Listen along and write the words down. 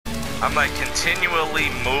I'm like continually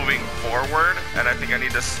moving forward, and I think I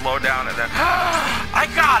need to slow down and then I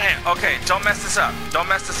got it. Okay, don't mess this up. Don't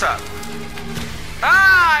mess this up.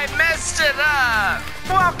 I messed it up.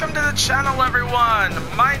 Welcome to the channel, everyone.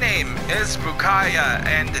 My name is Bukaya,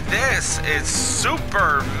 and this is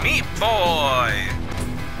Super Meat Boy.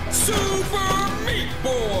 Super Meat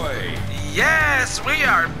Boy. Yes, we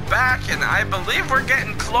are back, and I believe we're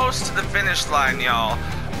getting close to the finish line, y'all.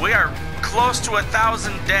 We are close to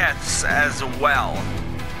 1,000 deaths as well.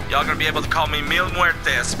 Y'all gonna be able to call me Mil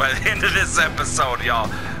Muertes by the end of this episode, y'all.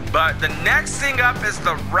 But the next thing up is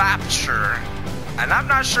the Rapture. And I'm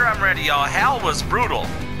not sure I'm ready, y'all. Hell was brutal.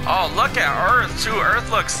 Oh, look at Earth, too. Earth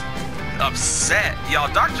looks upset.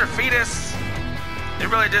 Y'all, Dr. Fetus, he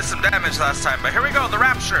really did some damage last time. But here we go, the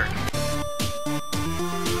Rapture.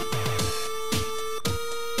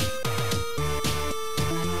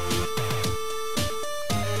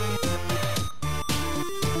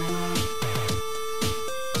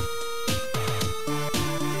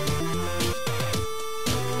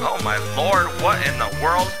 Oh my lord, what in the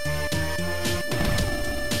world?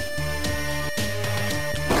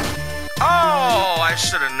 Oh, I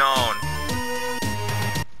should have known.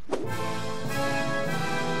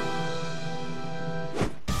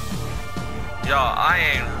 Y'all, I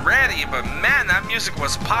ain't ready, but man, that music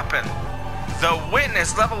was popping. The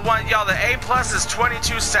Witness, level 1, y'all, the A+ is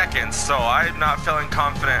 22 seconds, so I'm not feeling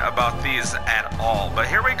confident about these at all. But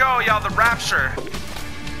here we go, y'all, the Rapture.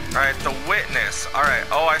 Alright, the Witness. Alright,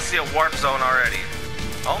 oh, I see a warp zone already.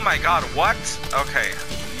 Oh my god, what? Okay.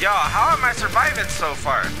 Y'all, how am I surviving so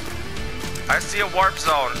far? I see a warp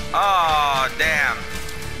zone. Oh, damn.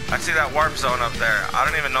 I see that warp zone up there. I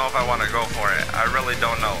don't even know if I want to go for it. I really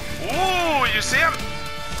don't know. Ooh, you see him?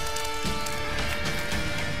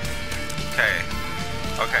 Okay.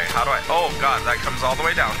 Okay, how do I... Oh, God, that comes all the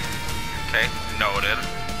way down. Okay, noted.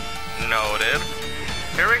 Noted.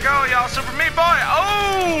 Here we go, y'all. Super Meat Boy.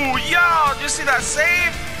 Oh, y'all, did you see that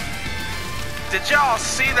save? Did y'all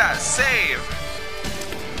see that save?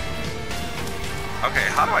 Okay,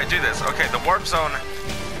 how do I do this? Okay, the warp zone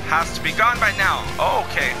has to be gone by now. Oh,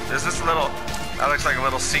 okay. There's this little... That looks like a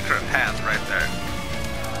little secret path right there.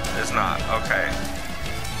 It's not. Okay.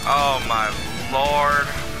 Oh, my lord.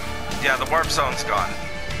 Yeah, the warp zone's gone.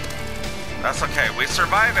 That's okay. We're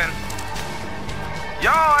surviving. Yo,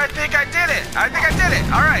 I think I did it. I think I did it.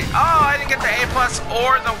 All right. Oh, I didn't get the A+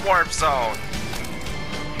 or the warp zone.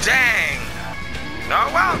 Dang. Oh,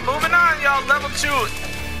 well, moving on, y'all. Level 2.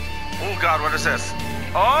 Oh, God, what is this?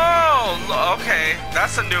 Oh, okay.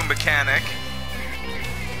 That's a new mechanic.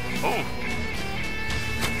 Ooh.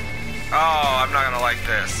 Oh, I'm not going to like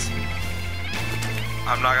this.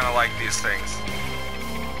 I'm not going to like these things.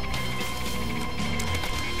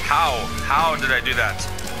 How did I do that?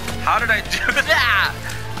 How did I do that?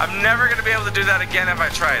 I'm never going to be able to do that again if I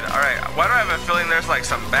tried. All right. Why do I have a feeling there's like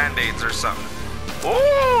some band-aids or something?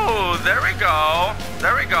 Ooh, there we go.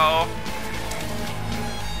 There we go.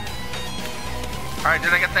 All right,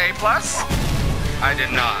 did I get the A+? I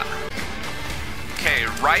did not. Okay,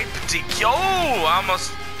 ripe decay. Oh, I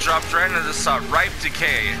almost dropped right into this ripe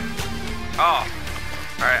decay. Oh,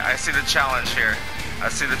 all right, I see the challenge here. I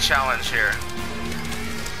see the challenge here.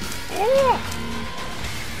 Ooh.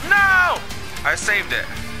 No! I saved it.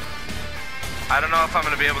 I don't know if I'm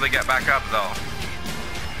going to be able to get back up, though.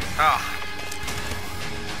 Oh.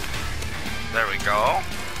 There we go.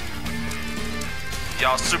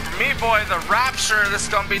 Y'all, Super Meat Boy, the Rapture. This is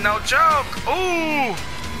going to be no joke. Ooh.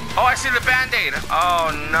 Oh, I see the Band-Aid.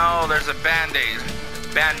 Oh, no, there's a Band-Aid.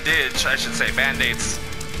 Bandage, I should say. Band-Aids.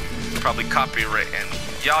 Probably copywritten.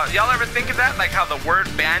 Y'all ever think of that? Like how the word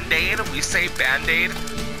Band-Aid, we say Band-Aid.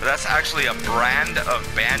 That's actually a brand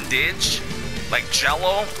of bandage, like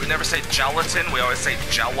Jello. We never say gelatin, we always say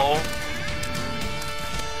Jello.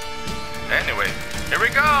 Anyway, here we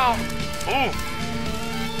go. Ooh.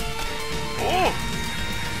 Ooh.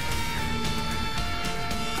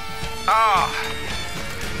 Ah.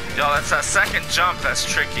 Oh. Yo, that's that second jump that's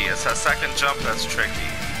tricky. It's that second jump that's tricky.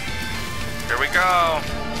 Here we go.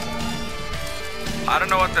 I don't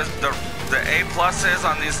know what the A+ is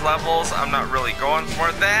on these levels. I'm not really going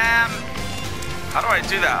for them. How do I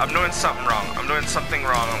do that? I'm doing something wrong. I'm doing something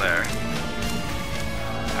wrong there.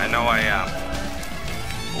 I know I am.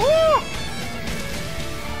 Woo!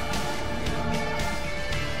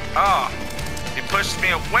 Oh, he pushed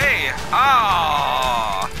me away.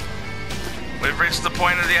 Oh, we've reached the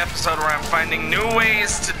point of the episode where I'm finding new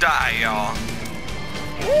ways to die, y'all.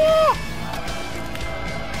 Woo!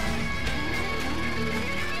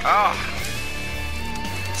 Oh.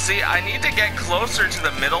 See, I need to get closer to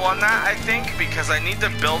the middle on that, I think, because I need to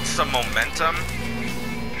build some momentum.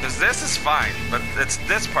 Because this is fine, but it's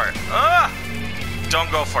this part. Ugh! Don't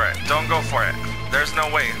go for it. Don't go for it. There's no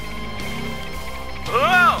way.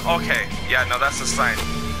 Oh, okay. Yeah, no, that's a sign.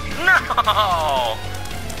 No!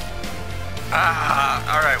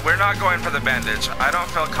 Alright, we're not going for the bandage. I don't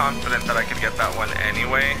feel confident that I could get that one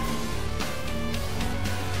anyway.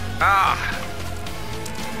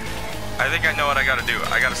 I think I know what I gotta do.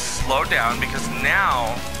 I gotta slow down because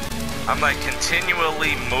now I'm like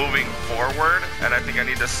continually moving forward, and I think I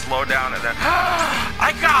need to slow down and then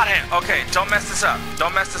I got it! Okay, don't mess this up.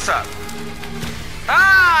 Don't mess this up.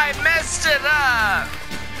 I messed it up!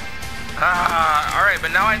 Alright,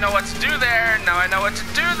 but now I know what to do there. Now I know what to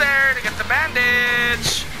do there to get the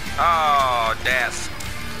bandage. Oh, death.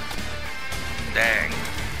 Dang.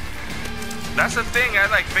 That's the thing, I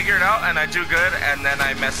like figure it out and I do good and then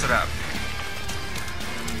I mess it up.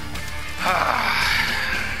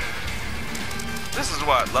 This is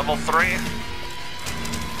what, level 3?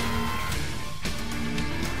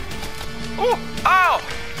 Ooh, oh!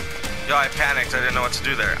 Yo, I panicked, I didn't know what to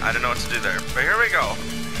do there. I didn't know what to do there, but here we go.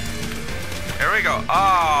 Here we go.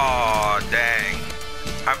 Oh, dang.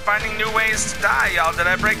 I'm finding new ways to die, y'all. Did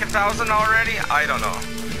I break 1,000 already? I don't know.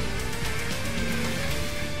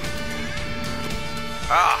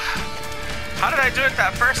 How did I do it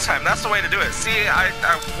that first time? That's the way to do it. See, I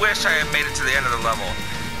wish I had made it to the end of the level.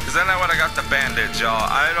 Because then I would have got the bandage, y'all.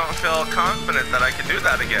 I don't feel confident that I can do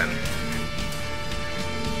that again.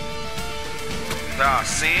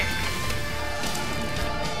 See?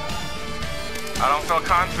 I don't feel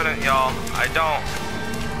confident, y'all. I don't.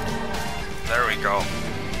 There we go.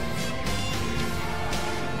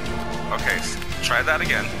 Okay, try that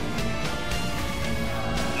again.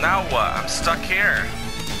 Now what? I'm stuck here.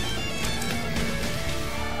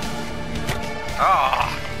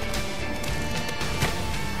 Oh.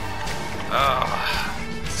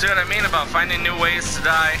 Oh. See what I mean about finding new ways to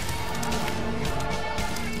die?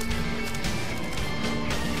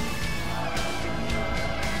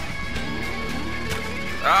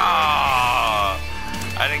 Oh,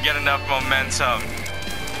 I didn't get enough momentum.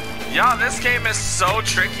 Y'all, this game is so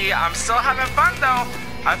tricky. I'm still having fun though.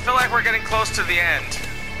 I feel like we're getting close to the end.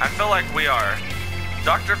 I feel like we are.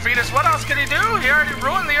 Dr. Fetus, what else could he do? He already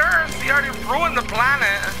ruined the Earth. He already ruined the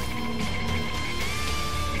planet.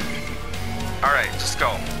 Alright, just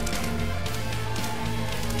go.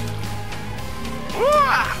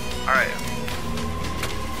 Alright.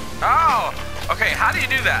 Oh, okay, how do you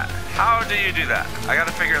do that? How do you do that? I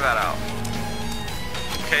gotta figure that out.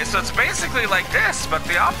 Okay, so it's basically like this, but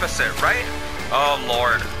the opposite, right? Oh,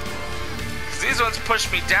 Lord. Because these ones push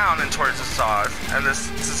me down and towards the saws, and it's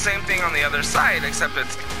the same thing on the other side, except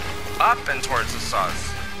it's up and towards the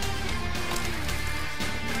saws.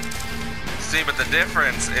 See, but the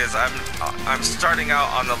difference is I'm starting out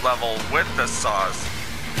on the level with the saws.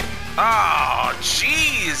 Oh,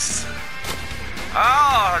 jeez.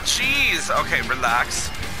 Oh, jeez. Okay, relax.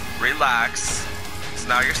 Relax. So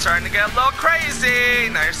now you're starting to get a little crazy.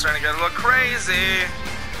 Now you're starting to get a little crazy.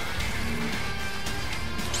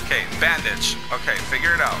 Okay, bandage. Okay,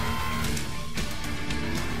 figure it out.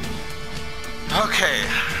 Okay,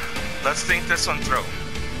 let's think this one through.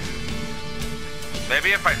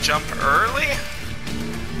 Maybe if I jump early?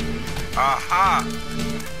 Aha!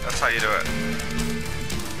 That's how you do it.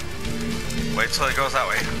 Wait till it goes that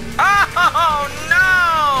way. Oh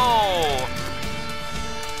no!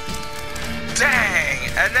 Dang!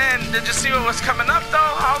 And then, did you see what was coming up though?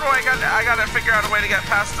 How do I gotta figure out a way to get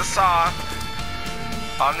past the saw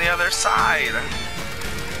on the other side.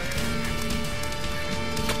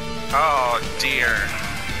 Oh dear.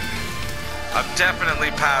 I'm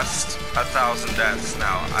definitely past 1,000 deaths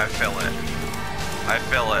now. I feel it. I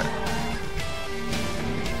feel it.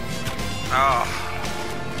 Oh.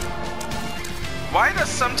 Why does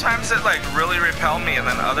sometimes it like really repel me and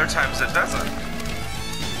then other times it doesn't?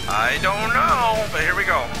 I don't know, but here we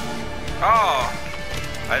go. Oh,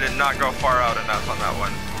 I did not go far out enough on that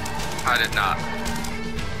one. I did not.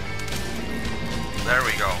 There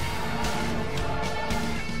we go.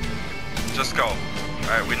 Just go.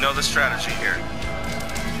 Alright, we know the strategy here.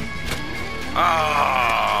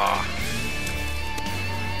 Oh.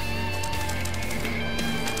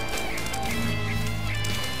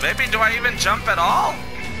 Maybe, do I even jump at all?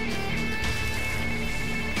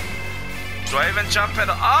 Do I even jump at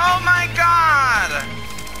all? Oh my god!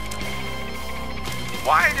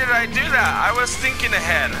 Why did I do that? I was thinking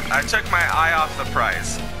ahead. I took my eye off the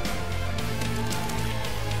prize.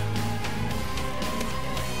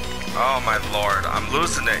 Oh my lord, I'm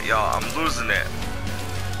losing it, y'all. I'm losing it.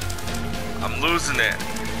 I'm losing it.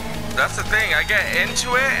 That's the thing, I get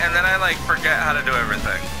into it and then I like forget how to do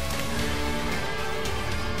everything.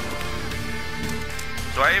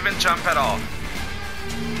 Do I even jump at all?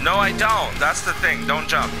 No, I don't. That's the thing. Don't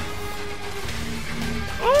jump.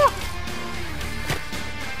 Ooh.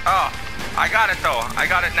 Oh, I got it though. I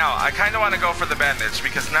got it now. I kind of want to go for the bandage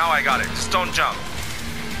because now I got it. Just don't jump.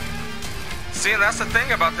 See, and that's the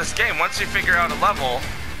thing about this game. Once you figure out a level,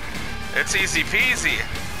 it's easy peasy.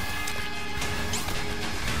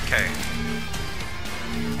 Okay.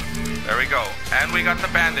 There we go. And we got the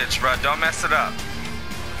bandage, bro. Don't mess it up.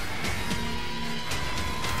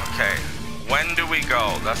 Okay. When do we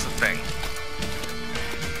go? That's the thing.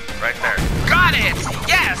 Right there. Got it!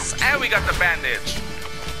 Yes! And we got the bandage.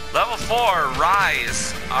 Level 4,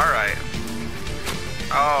 rise. Alright.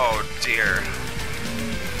 Oh, dear.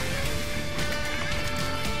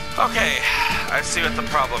 Okay. I see what the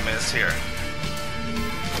problem is here.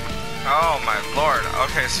 Oh, my lord.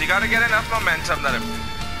 Okay, so you gotta get enough momentum that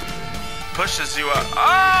it pushes you up.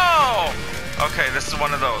 Oh! Okay, this is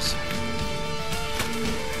one of those.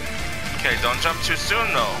 Okay, don't jump too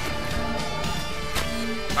soon, though.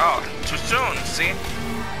 Oh, too soon, see?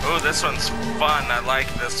 Ooh, this one's fun. I like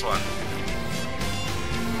this one.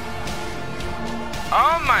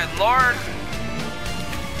 Oh, my lord.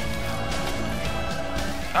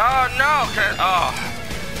 Oh, no. Okay, oh.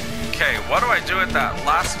 Okay, what do I do at that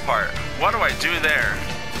last part? What do I do there?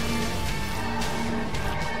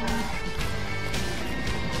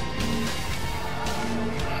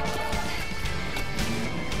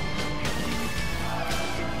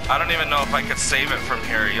 I don't even know if I could save it from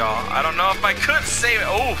here, y'all. I don't know if I could save it.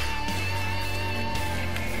 Oh!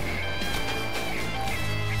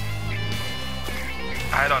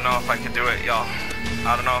 I don't know if I could do it, y'all.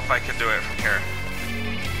 I don't know if I could do it from here.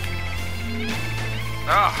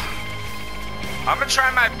 Oh. I'm gonna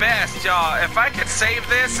try my best, y'all. If I could save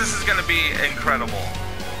this, this is gonna be incredible.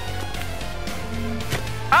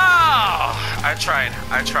 Oh! I tried.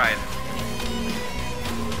 I tried.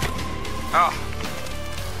 Oh.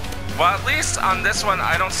 Well, at least on this one,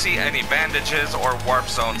 I don't see any bandages or warp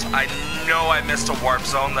zones. I know I missed a warp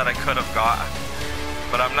zone that I could have got,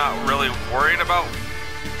 but I'm not really worried about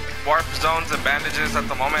warp zones and bandages at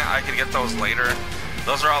the moment. I could get those later.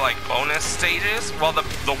 Those are all like bonus stages. Well,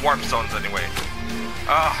 the warp zones anyway.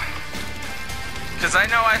 Because I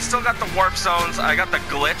know I still got the warp zones. I got the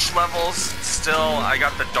glitch levels still. I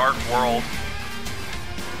got the dark world.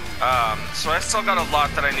 So I still got a lot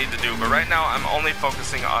that I need to do, but right now I'm only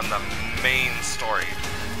focusing on the main story.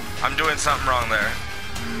 I'm doing something wrong there.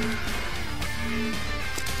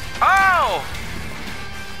 Oh!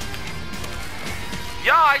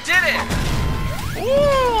 Yeah, I did it!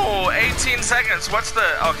 Ooh, 18 seconds. What's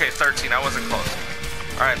the... Okay, 13. I wasn't close.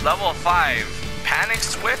 Alright, level 5. Panic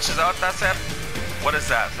switch? Is that what that said? What is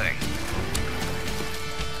that thing?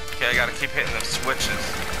 Okay, I gotta keep hitting them switches.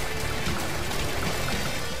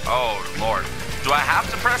 Oh, Lord. Do I have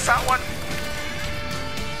to press that one?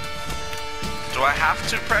 Do I have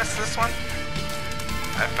to press this one?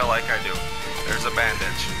 I feel like I do. There's a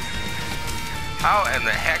bandage. How in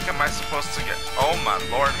the heck am I supposed to get... Oh, my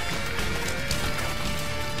Lord.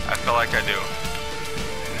 I feel like I do.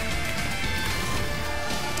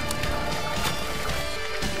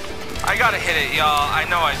 I gotta hit it, y'all. I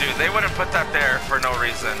know I do. They wouldn't put that there for no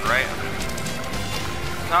reason, right?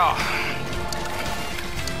 Oh.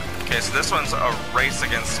 Okay, so this one's a race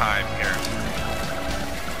against time here.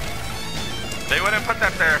 They wouldn't put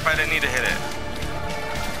that there if I didn't need to hit it.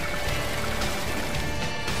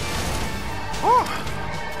 Whew.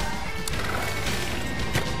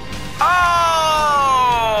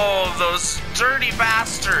 Oh, those dirty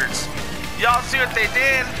bastards. Y'all see what they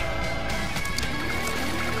did?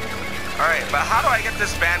 Alright, but how do I get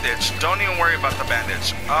this bandage? Don't even worry about the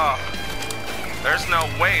bandage. Oh, there's no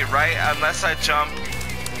way, right? Unless I jump.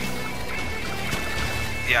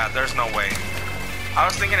 Yeah, there's no way. I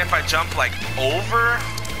was thinking if I jump like over,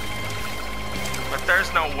 but there's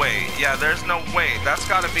no way. Yeah, there's no way. That's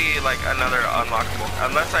gotta be like another unlockable.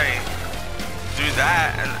 Unless I do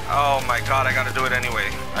that and oh my god, I gotta do it anyway.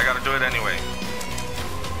 I gotta do it anyway.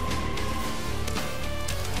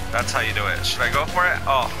 That's how you do it. Should I go for it?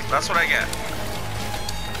 Oh, that's what I get.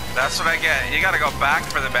 That's what I get. You gotta go back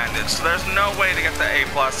for the bandage. So there's no way to get the A+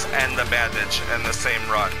 and the bandage in the same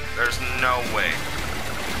run. There's no way.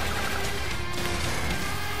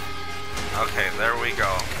 Okay, there we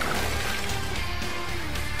go.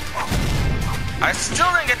 I still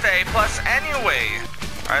didn't get the A+ anyway.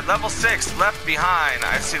 Alright, level 6, left behind.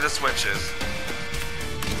 I see the switches.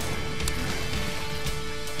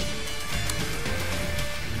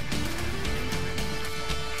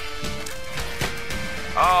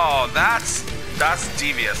 Oh, that's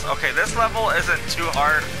devious. Okay, this level isn't too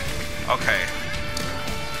hard. Okay.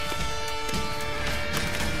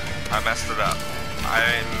 I messed it up.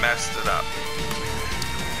 I messed it up.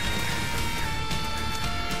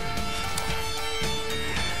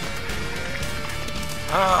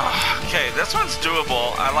 Okay, this one's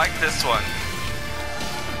doable. I like this one.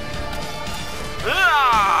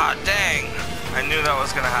 Ah, dang. I knew that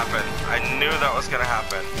was gonna happen. I knew that was gonna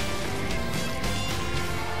happen.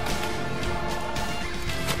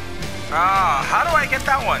 Ah, how do I get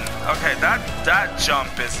that one? Okay, that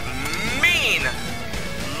jump is mean.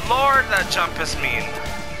 Lord, that jump is mean.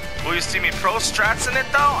 Will you see me pro strats in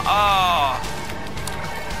it though? Oh.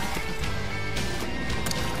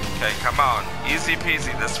 Okay, come on. Easy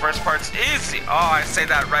peasy. This first part's easy. Oh, I say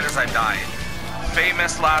that right as I die.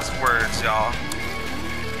 Famous last words, y'all.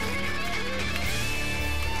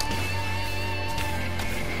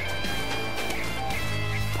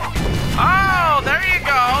 Oh, there you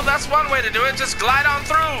go. That's one way to do it. Just glide on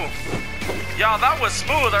through. Y'all, that was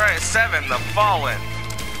smooth. All right, 7, the Fallen.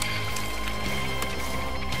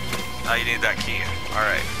 Oh, you need that key. All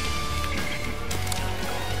right.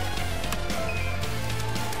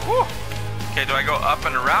 Whew. Okay, do I go up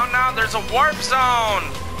and around now? There's a warp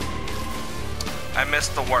zone. I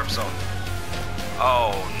missed the warp zone.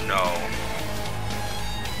 Oh no.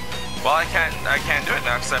 Well, I can't do it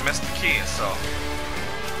now because I missed the key. So,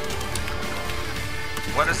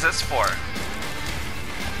 what is this for?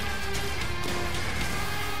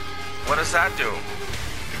 What does that do?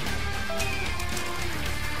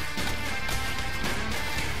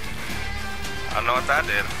 I don't know what that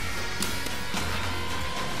did.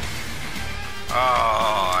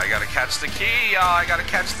 Oh, I gotta catch the key, y'all. I gotta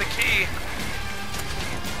catch the key.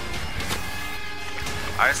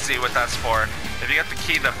 I see what that's for. If you get the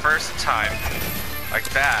key the first time, like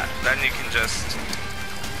that, then you can just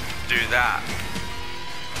do that.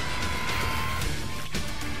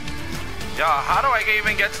 Y'all, how do I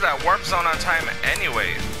even get to that warp zone on time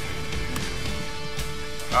anyway?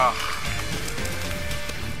 Ugh.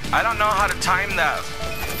 I don't know how to time that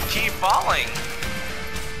key falling.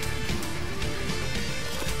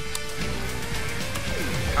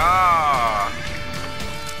 Ah.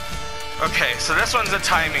 Okay, so this one's a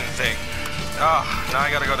timing thing. Oh, now I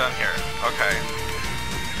gotta go down here. Okay.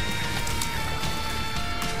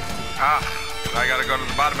 Ah, I gotta go to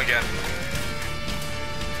the bottom again.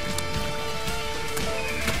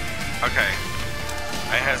 Okay.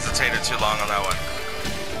 I hesitated too long on that one.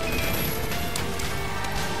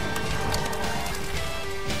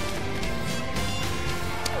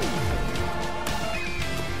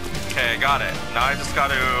 Okay, I got it. Now I just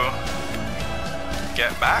gotta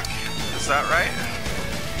get back. Is that right?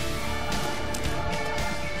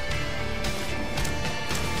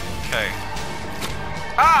 Okay.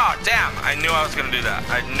 Ah, damn! I knew I was gonna do that.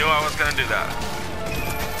 I knew I was gonna do that.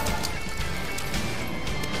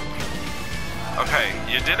 Okay,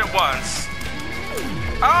 you did it once.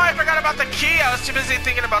 Oh, I forgot about the key. I was too busy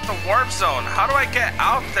thinking about the warp zone. How do I get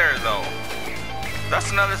out there, though?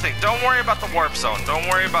 That's another thing. Don't worry about the warp zone. Don't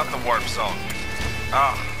worry about the warp zone.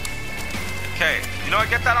 Ah. Okay, you know what?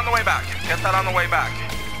 Get that on the way back. Get that on the way back.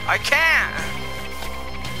 I can't!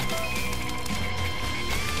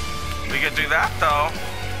 We could do that, though.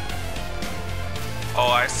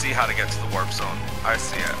 Oh, I see how to get to the warp zone. I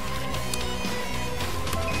see it.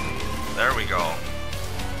 There we go.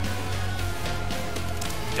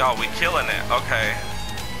 Y'all, we killing it. Okay.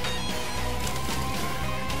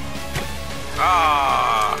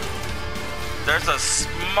 Ah. There's a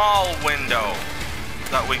small window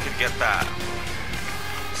that we could get that.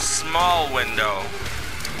 Small window.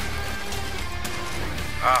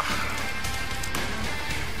 Ah.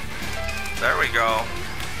 There we go.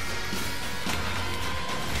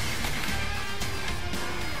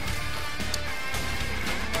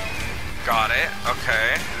 Got it.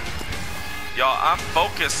 Okay. Y'all, I'm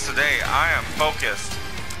focused today. I am focused.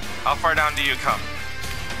 How far down do you come?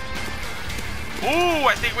 Ooh,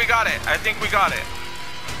 I think we got it. I think we got it.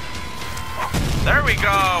 There we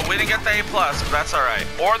go. We didn't get the A+, but that's all right.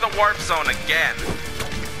 Or the warp zone again.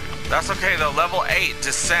 That's okay though. Level 8,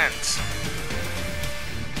 descent.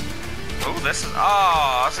 Ooh, this is,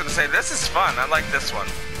 oh, I was gonna say, this is fun. I like this one.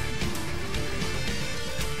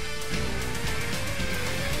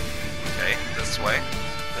 Okay, this way.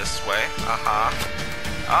 This way. Uh-huh.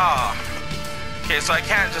 Ah. Okay, so I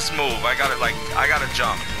can't just move. I gotta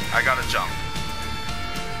jump. I gotta jump.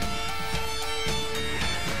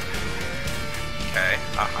 Okay,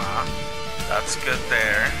 uh-huh. That's good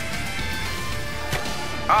there.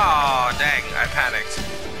 Oh, dang, I panicked.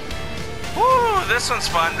 Woo, this one's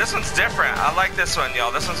fun. This one's different. I like this one,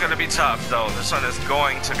 y'all. This one's gonna be tough, though. This one is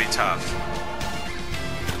going to be tough.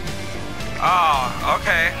 Oh,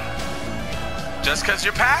 okay. Just because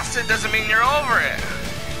you're past it doesn't mean you're over it.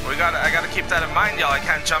 I gotta keep that in mind, y'all. I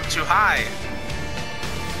can't jump too high.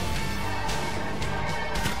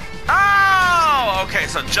 Oh! Okay,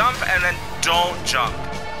 so jump and then don't jump.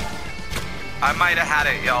 I might have had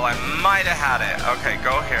it, y'all. I might have had it. Okay,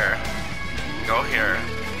 go here. Go here.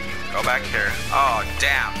 Go back here. Oh,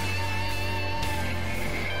 damn.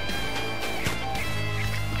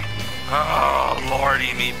 Oh,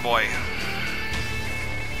 lordy meat boy.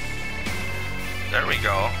 There we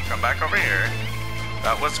go. Come back over here.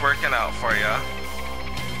 That was working out for you.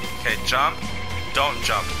 Okay, jump. Don't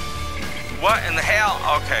jump. What in the hell?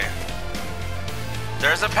 Okay.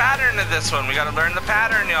 There's a pattern to this one. We gotta learn the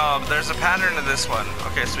pattern, y'all. There's a pattern to this one.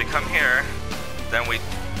 Okay, so we come here. Then we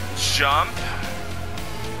jump.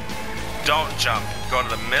 Don't jump. Go to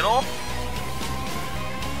the middle.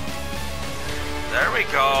 There we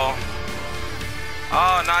go.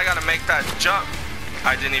 Oh, now I gotta make that jump.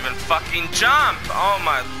 I didn't even fucking jump. Oh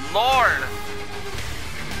my lord.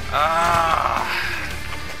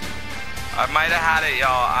 I might have had it, y'all.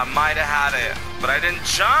 I might have had it. But I didn't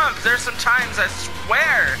jump. There's some times, I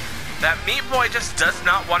swear, that Meat Boy just does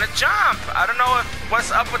not want to jump. I don't know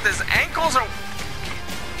what's up with his ankles or...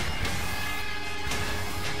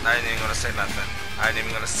 I ain't even gonna say nothing. I ain't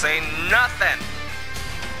even gonna say nothing.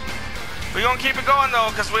 We gonna keep it going though,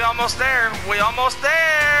 because we almost there. We almost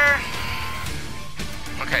there.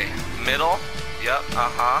 Okay, middle. Yep,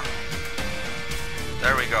 uh-huh.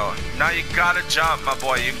 There we go. Now you gotta jump, my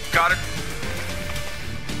boy. You gotta...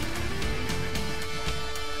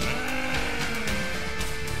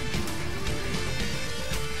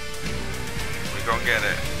 We gonna get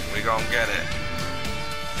it. We gonna get it.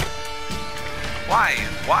 Why?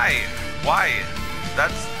 Why? Why?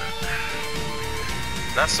 That's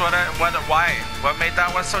why? What made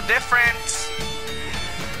that one so different?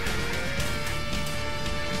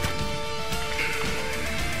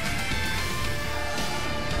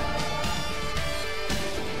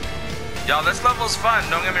 Y'all, this level's fun.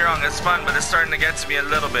 Don't get me wrong, it's fun, but it's starting to get to me a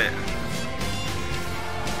little bit.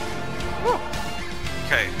 Woo.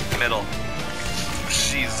 Okay, middle.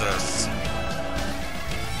 Jesus.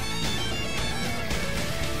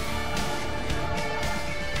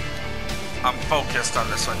 I'm focused on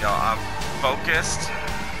this one, y'all. I'm focused.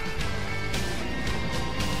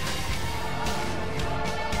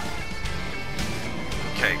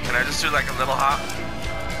 Okay, can I just do like a little hop?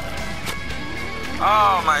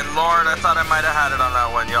 Oh my lord, I thought I might have had it on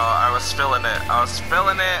that one, y'all. I was feeling it. I was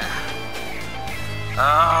feeling it.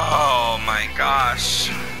 Oh my gosh.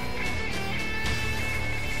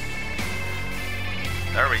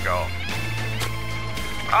 There we go.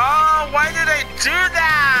 Oh, why did I do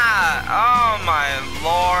that? Oh my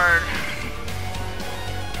lord.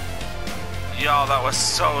 Y'all, that was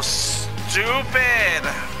so stupid.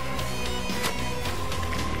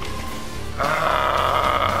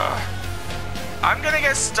 I'm gonna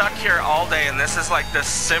get stuck here all day, and this is like the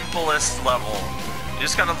simplest level. You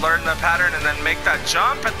just gotta learn the pattern and then make that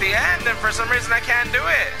jump at the end, and for some reason I can't do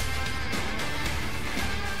it.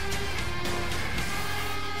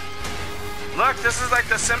 Look, this is like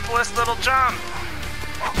the simplest little jump.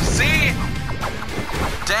 See?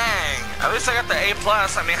 Dang. At least I got the A+.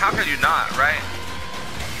 I mean, how could you not, right?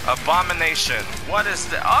 Abomination. What is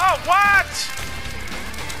the... Oh, what?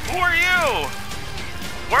 Who are you?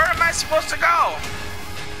 Where am I supposed to go?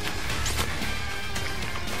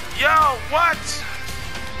 Yo, what?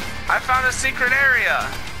 I found a secret area.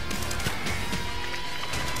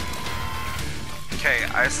 Okay,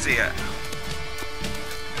 I see it.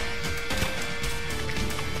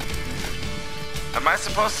 Am I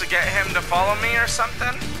supposed to get him to follow me or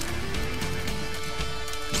something?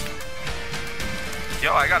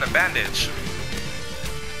 Yo, I got a bandage.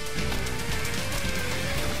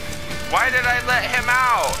 Why did I let him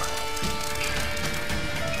out?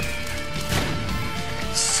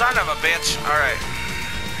 Son of a bitch. Alright.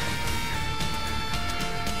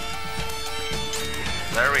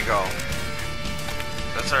 There we go.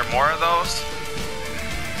 Is there more of those?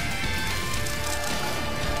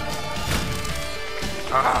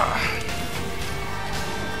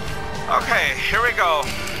 Okay, here we go.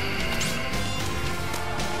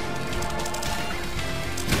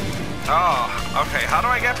 Oh, okay. How do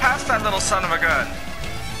I get past that little son of a gun?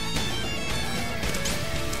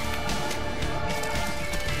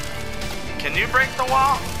 Can you break the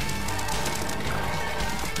wall?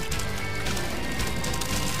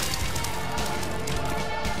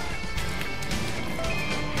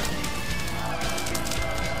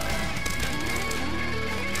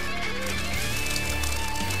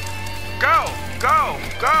 Go! Go!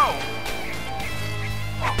 Go!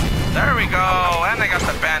 There we go! And I got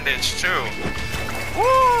the bandage too.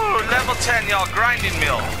 Woo! Level 10, y'all. Grinding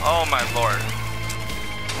mill. Oh, my lord.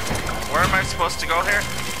 Where am I supposed to go here?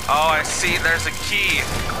 Oh, I see. There's a key.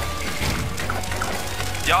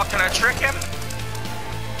 Y'all, can I trick him?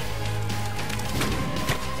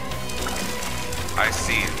 I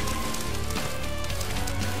see.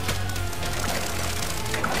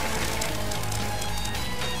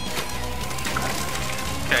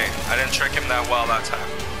 Okay, I didn't trick him that well that time.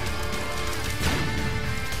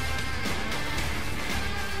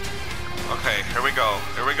 Okay, here we go.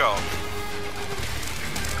 Here we go.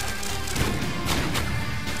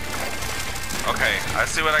 Okay, I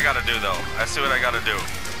see what I gotta do though. I see what I gotta do.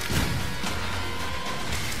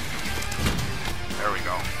 There we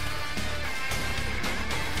go.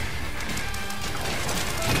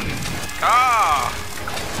 Ah!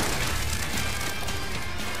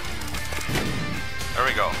 There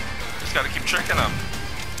we go. Just gotta keep tricking them.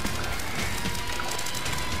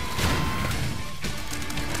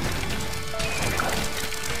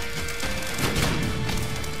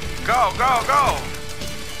 Go, go, go!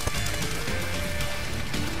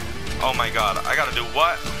 Oh my god, I gotta do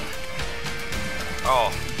what?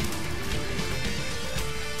 Oh.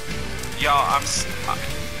 Y'all,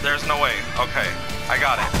 there's no way. Okay, I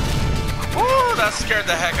got it. Woo, that scared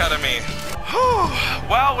the heck out of me. Whew.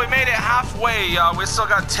 Well, we made it halfway, y'all. We still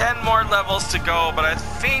got 10 more levels to go, but I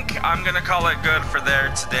think I'm gonna call it good for there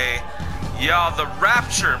today. Y'all, the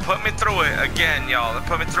Rapture put me through it again, y'all.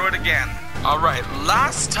 Put me through it again. Alright,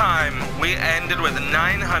 last time we ended with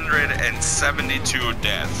 972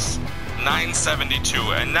 deaths.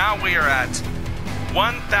 972, and now we are at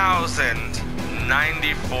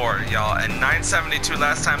 1,094, y'all. And 972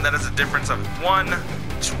 last time, that is a difference of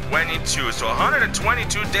 122. So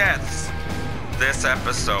 122 deaths this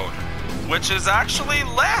episode, which is actually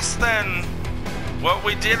less than what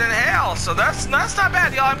we did in hell. So that's not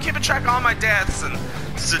bad, y'all. I'm keeping track of all my deaths and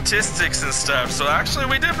statistics and stuff. So actually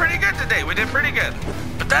we did pretty good today. We did pretty good.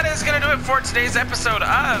 But that is gonna do it for today's episode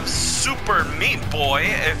of Super Meat Boy.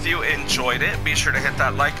 If you enjoyed it, be sure to hit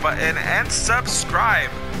that like button and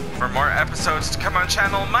subscribe for more episodes to come on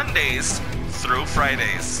channel Mondays through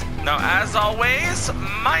Fridays. Now, as always,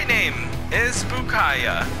 my name is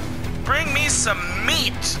Bukaya. Bring me some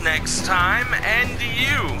meat next time, and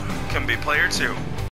you can be player 2.